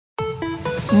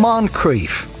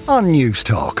Moncrief on News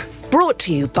Talk. Brought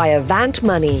to you by Avant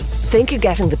Money. Think you're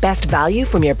getting the best value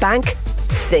from your bank?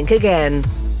 Think again.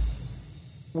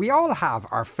 We all have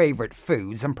our favourite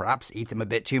foods and perhaps eat them a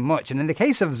bit too much. And in the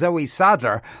case of Zoe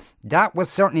Sadler, that was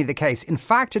certainly the case. In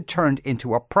fact, it turned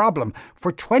into a problem.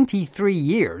 For 23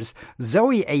 years,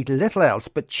 Zoe ate little else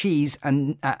but cheese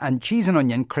and cheese and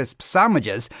onion crisp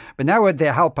sandwiches. But now with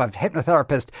the help of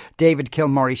hypnotherapist David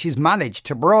Kilmurray, she's managed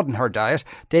to broaden her diet.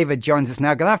 David joins us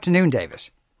now. Good afternoon, David.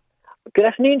 Good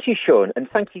afternoon to you, Sean, and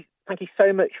thank you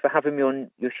so much for having me on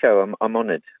your show. I'm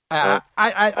honoured on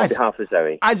behalf of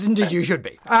Zoe. As indeed you should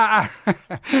be. Now,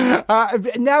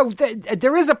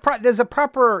 there's a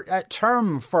proper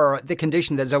term for the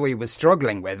condition that Zoe was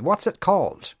struggling with. What's it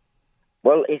called?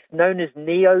 Well, it's known as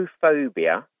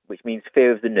neophobia, which means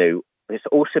fear of the new. It's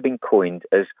also been coined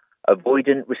as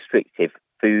avoidant restrictive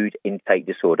food intake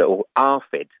disorder, or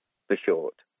ARFID for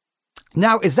short.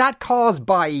 Now, is that caused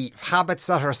by habits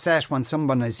that are set when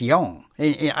someone is young?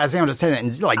 As I understand it,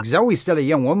 and like Zoe's still a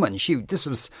young woman.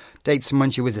 This dates from when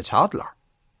she was a toddler.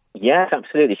 Yes,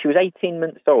 absolutely. She was 18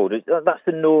 months old. That's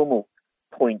the normal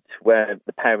point where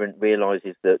the parent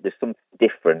realises that there's something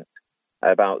different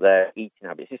about their eating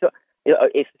habits.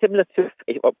 It's similar to,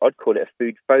 I'd call it a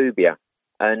food phobia.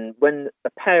 And when a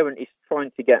parent is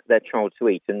trying to get their child to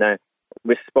eat and they're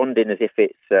responding as if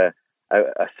it's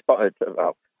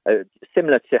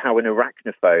similar to how an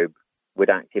arachnophobe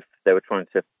would act if they were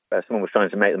someone was trying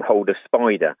to make them hold a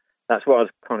spider. That's what I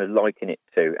was kind of likening it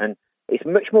to. And it's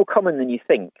much more common than you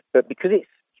think, but because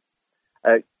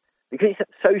it's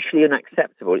socially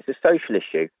unacceptable, it's a social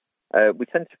issue, we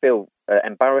tend to feel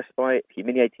embarrassed by it,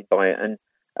 humiliated by it, and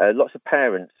lots of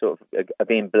parents sort of are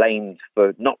being blamed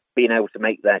for not being able to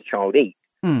make their child eat.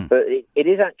 But it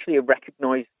is actually a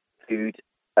recognised food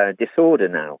disorder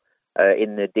now.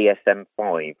 In the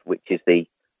DSM-5, which is the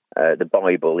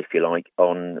Bible, if you like,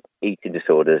 on eating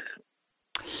disorders.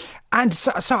 And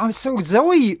so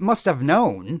Zoe must have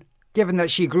known, given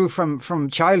that she grew from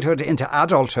childhood into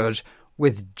adulthood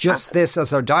with just this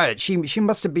as her diet. She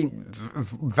must have been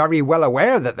very well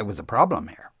aware that there was a problem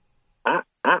here.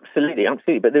 Absolutely.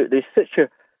 But there's such a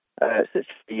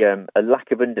lack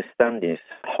of understanding. It's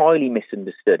highly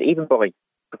misunderstood, even by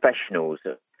professionals.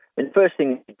 And the first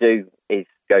thing to do is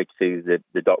go to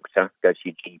the doctor, go to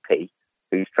your GP,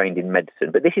 who's trained in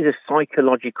medicine. But this is a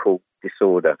psychological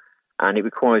disorder, and it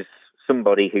requires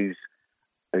somebody who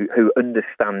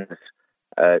understands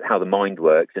how the mind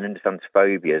works and understands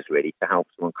phobias, really, to help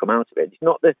someone come out of it. It's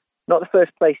not the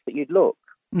first place that you'd look.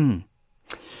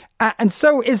 And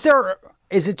so, is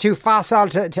it too facile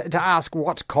to ask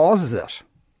what causes it?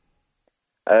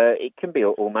 It can be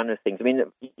all manner of things. I mean,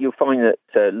 you'll find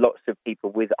that lots of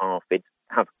people with ARFID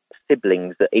have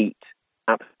siblings that eat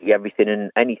absolutely everything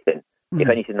and anything. If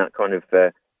anything, that kind of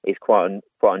is quite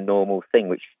a normal thing,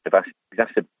 which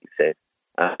exacerbates it,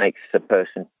 makes a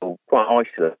person feel quite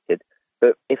isolated.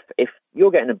 But if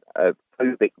you're getting a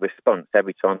phobic response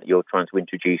every time that you're trying to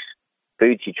introduce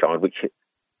food to your child, which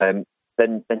then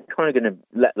kind of going to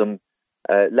let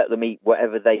them eat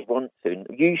whatever they want to. And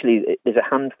usually, there's a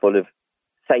handful of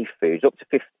safe foods, up to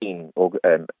 15,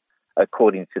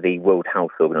 according to the World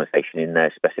Health Organization in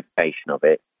their specification of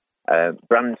it.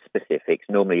 Brand specifics,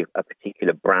 normally a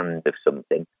particular brand of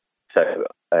something. So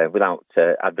without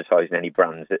advertising any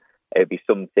brands, it would be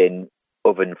something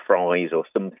oven fries or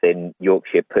something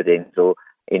Yorkshire puddings, or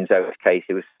in Zoe's case,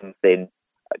 it was something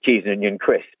cheese and onion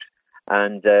crisps.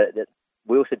 And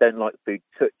we also don't like food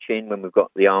touching when we've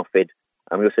got the ARFID,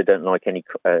 and we also don't like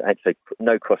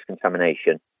no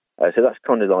cross-contamination. So that's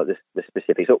kind of like the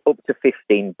specifics. So up to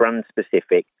 15 brand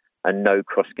specific and no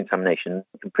cross-contamination.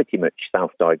 You can pretty much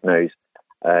self-diagnose.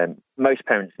 Most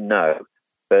parents know,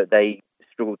 but they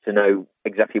struggle to know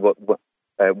exactly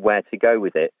where to go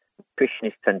with it.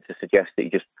 Nutritionists tend to suggest that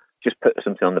you just put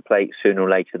something on the plate. Sooner or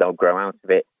later, they'll grow out of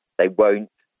it. They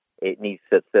won't. It needs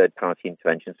a third-party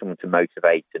intervention, someone to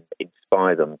motivate and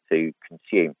inspire them to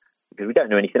consume. Because we don't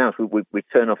know anything else. We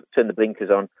turn the blinkers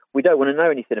on. We don't want to know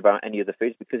anything about any other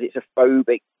foods because it's a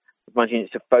phobic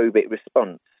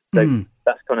response. So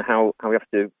that's kind of how we have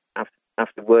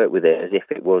to work with it as if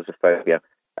it was a phobia,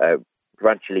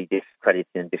 gradually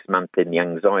discrediting and dismantling the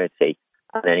anxiety,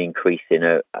 and then increasing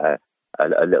a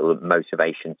little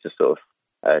motivation to sort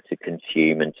of to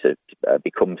consume and to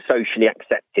become socially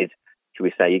accepted. Should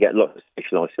we say? You get lots of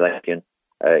social isolation.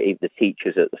 Even the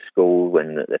teachers at the school,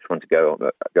 when they're trying to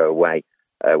go away,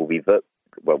 will be the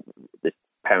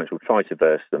parents will try to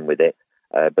verse them with it,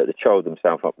 but the child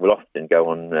themselves will often go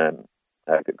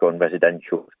on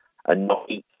residential and not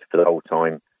eat for the whole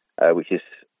time, which is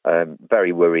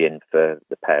very worrying for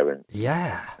the parents.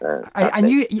 Yeah. And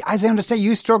you, as I understand,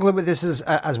 you struggled with this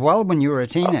as well when you were a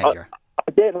teenager.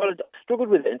 I did. Well, I struggled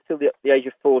with it until the age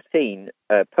of 14,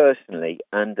 personally,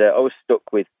 and I was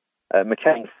stuck with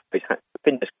McCain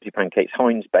Findus pancakes,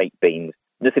 Heinz baked beans.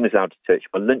 Nothing was allowed to touch.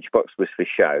 My lunchbox was for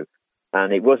show,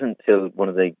 and it wasn't until one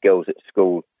of the girls at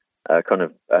school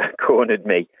cornered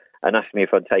me and asked me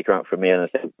if I'd take her out for a meal, and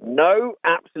I said no,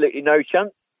 absolutely no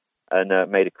chance, and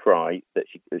made her cry. That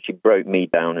she broke me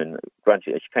down, and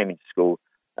gradually she came into school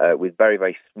with very,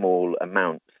 very small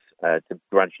amounts to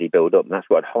gradually build up, and that's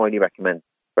what I'd highly recommend.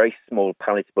 Very small,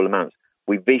 palatable amounts.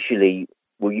 We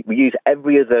use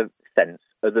every other sense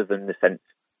other than the sense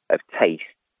of taste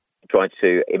to try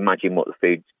to imagine what the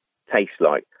food tastes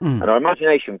like. And our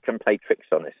imagination can play tricks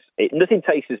on us. Nothing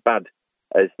tastes as bad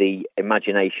as the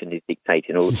imagination is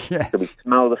dictating. Yes. So we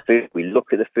smell the food, we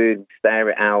look at the food, we stare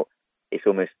it out. It's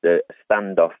almost a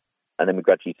standoff, and then we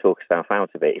gradually talk ourselves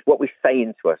out of it. It's what we say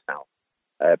into ourselves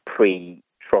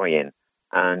pre-trying.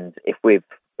 And if we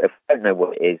don't know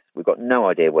what it is, we've got no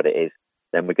idea what it is,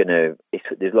 then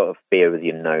there's a lot of fear of the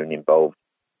unknown involved.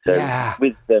 So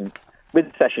with the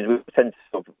sessions, we tend to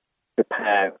sort of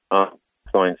prepare our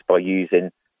clients by using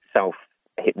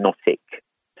self-hypnotic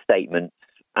statements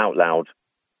out loud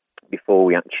before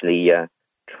we actually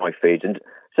try foods. And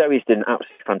Zoe's done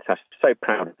absolutely fantastic. So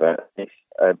proud of her. It's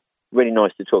really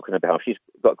nice to talk on her behalf. She's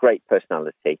got great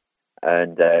personality,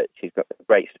 and she's got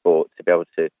great sport to be able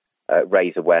to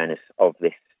raise awareness of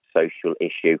this social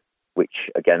issue, which,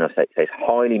 again, I say is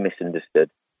highly misunderstood.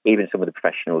 Even some of the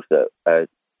professionals that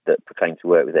proclaim to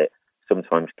work with it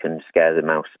sometimes can scare the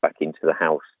mouse back into the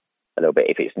house a little bit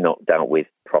if it's not dealt with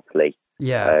properly.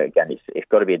 Yeah. Again, it's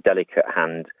got to be a delicate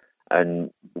hand,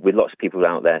 and with lots of people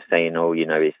out there saying, "Oh,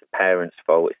 it's the parents'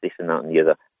 fault, it's this and that and the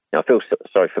other." I feel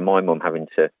sorry for my mum having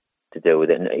to deal with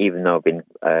it, and even though I've been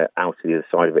out of the other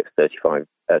side of it for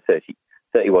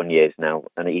 31 years now,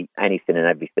 and I eat anything and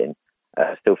everything,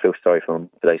 I still feel sorry for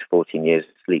those 14 years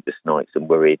of sleepless nights and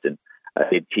worried, and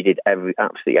she did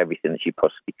absolutely everything that she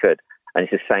possibly could. And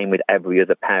it's the same with every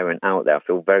other parent out there. I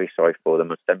feel very sorry for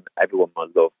them. I send everyone my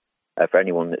love for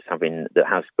anyone that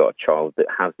has got a child that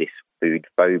has this food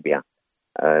phobia.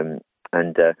 So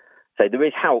there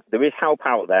is help. There is help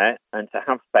out there, and to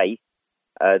have faith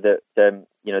that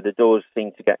the doors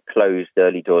seem to get closed,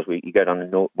 early doors. You go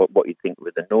down what you think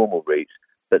were the normal routes,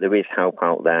 but there is help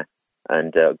out there,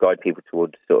 and guide people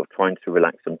towards sort of trying to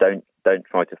relax them. Don't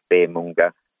try to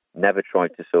fearmonger. Never try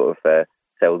to sort of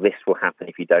say, "Well, this will happen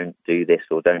if you don't do this,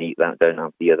 or don't eat that, don't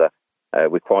have the other."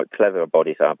 We're quite clever, our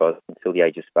bodies are, but until the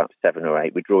age of about 7 or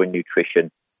 8, we're drawing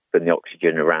nutrition from the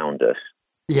oxygen around us.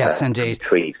 Yes, indeed.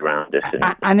 Trees around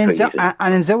us. And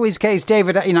in Zoe's case,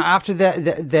 David, after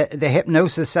the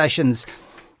hypnosis sessions,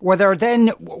 what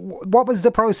was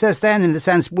the process then, in the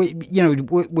sense,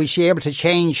 was she able to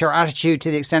change her attitude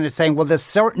to the extent of saying, well, there's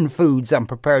certain foods I'm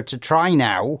prepared to try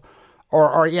now?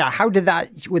 Or how would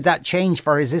that change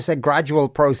for her? Is this a gradual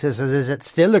process, or is it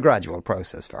still a gradual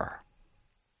process for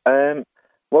her?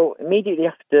 Well, immediately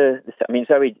after,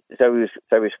 Zoe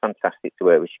was fantastic to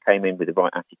work with. She came in with the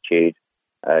right attitude.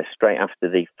 Straight after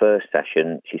the first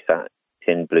session, she sat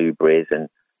in blueberries and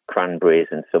cranberries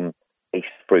and some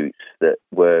fruits that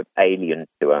were alien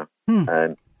to her,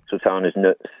 sultanas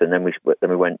nuts, and then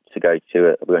we went to a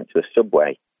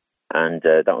Subway, and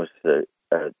that was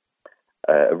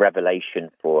a revelation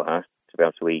for her to be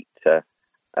able to eat.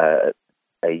 I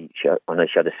know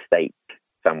she had a steak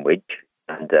sandwich,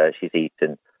 and she's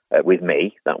eaten with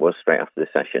me. That was straight after the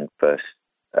session. First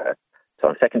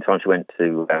time. Second time she went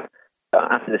to.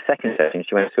 After the second session,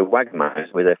 she went to a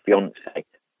Wagamama's with her fiance.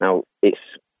 Now, it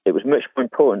was much more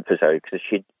important for Zoe because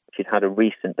she'd had a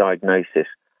recent diagnosis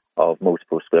of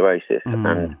multiple sclerosis,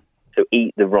 and to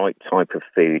eat the right type of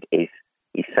food is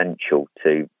essential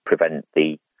to prevent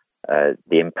the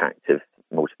impact of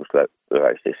multiple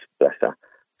sclerosis. Bless her.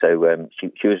 So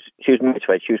she was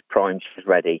motivated, she was primed, she was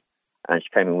ready, and she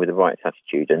came in with the right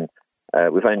attitude. And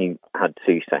we've only had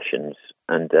 2 sessions,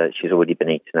 and she's already been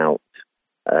eaten out.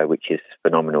 Which is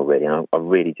phenomenal, really. And I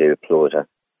really do applaud her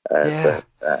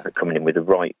for coming in with the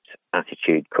right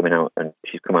attitude, coming out, and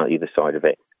she's come out the other side of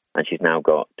it, and she's now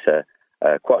got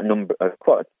quite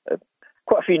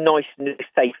a few nice,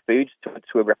 safe foods to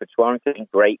her repertoire, including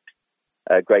grapes.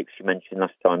 Grapes she mentioned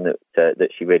last time that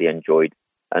she really enjoyed,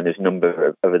 and there's a number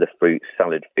of other fruits,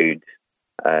 salad foods,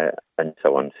 and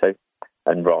so on.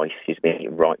 And rice, she's been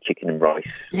eating chicken and rice.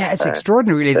 Yeah, it's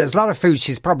extraordinary, really. There's a lot of foods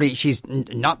she's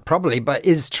not probably, but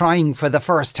is trying for the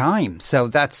first time. So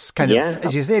that's kind of,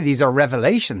 as you say, these are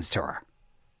revelations to her.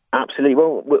 Absolutely.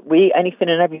 Well, we anything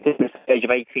and everything at the age of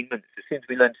 18 months. As soon as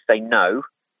we learn to say no,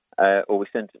 or we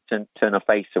turn our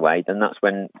face away, then that's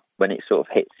when it sort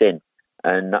of hits in,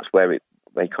 and that's where we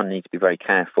kind of need to be very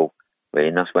careful, really.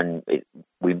 And that's when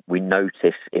we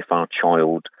notice if our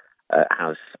child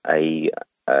has an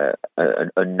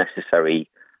unnecessary,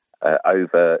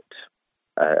 overt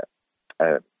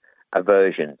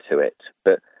aversion to it.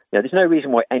 But there's no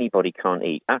reason why anybody can't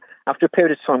eat. After a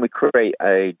period of time, we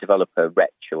develop a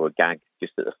retch or a gag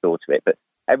just at the thought of it. But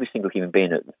every single human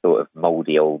being at the thought of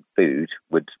mouldy old food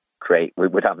would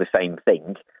have the same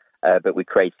thing. But we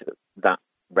create that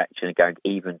retch and a gag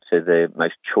even to the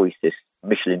most choicest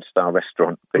Michelin-star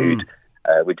restaurant food.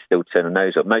 We'd still turn a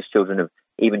nose up. Most children have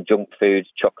even junk foods,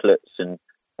 chocolates and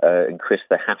crisps.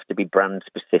 They have to be brand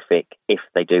specific if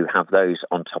they do have those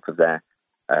on top of their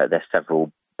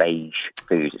several beige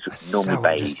foods. It's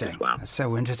normally beige as well. That's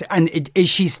so interesting. And is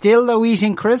she still though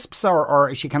eating crisps, or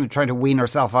is she kind of trying to wean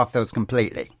herself off those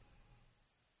completely?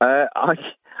 I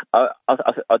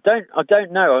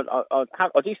don't know.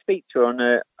 I do speak to her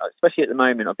on especially at the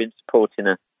moment. I've been supporting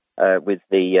her with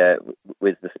the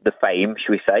fame,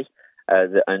 shall we say,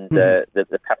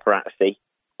 the paparazzi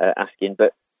asking,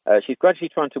 but she's gradually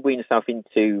trying to wean herself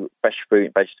into fresh fruit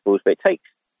and vegetables. But it takes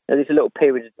there's a little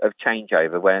period of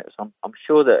changeover where I'm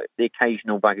sure that the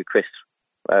occasional bag of crisps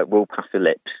will pass her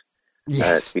lips.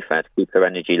 Yes. To be fair, to keep her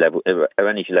energy level. Her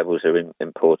energy levels are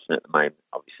important at the moment,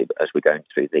 obviously, but as we're going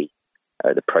through the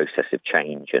process of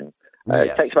change, and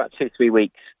it takes about 2-3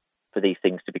 weeks for these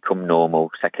things to become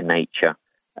normal, second nature,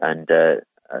 and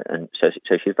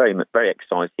so she's very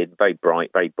excited, very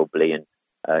bright, very bubbly, and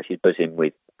she's buzzing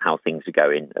with how things are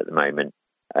going at the moment,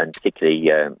 and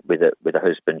particularly with her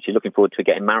husband. She's looking forward to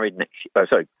getting married next year.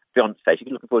 Fiancé.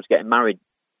 She's looking forward to getting married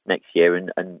next year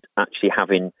and actually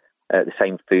having the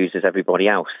same foods as everybody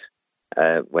else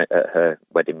at her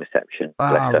wedding reception.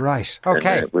 Right.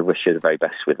 Okay. And, we wish her the very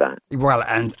best with that. Well,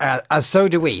 and so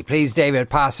do we. Please, David,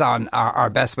 pass on our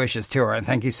best wishes to her. And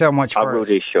thank you so much for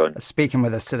speaking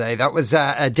with us today. That was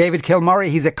David Kilmurray.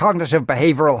 He's a cognitive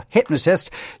behavioural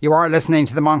hypnotist. You are listening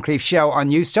to The Moncrief Show on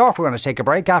Newstalk. We're going to take a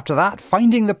break after that.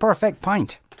 Finding the Perfect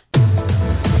Pint.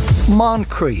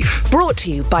 Moncrief. Brought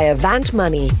to you by Avant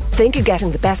Money. Think you're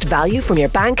getting the best value from your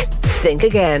bank? Think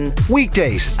again.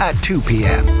 Weekdays at 2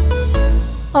 p.m.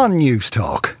 on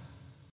Newstalk.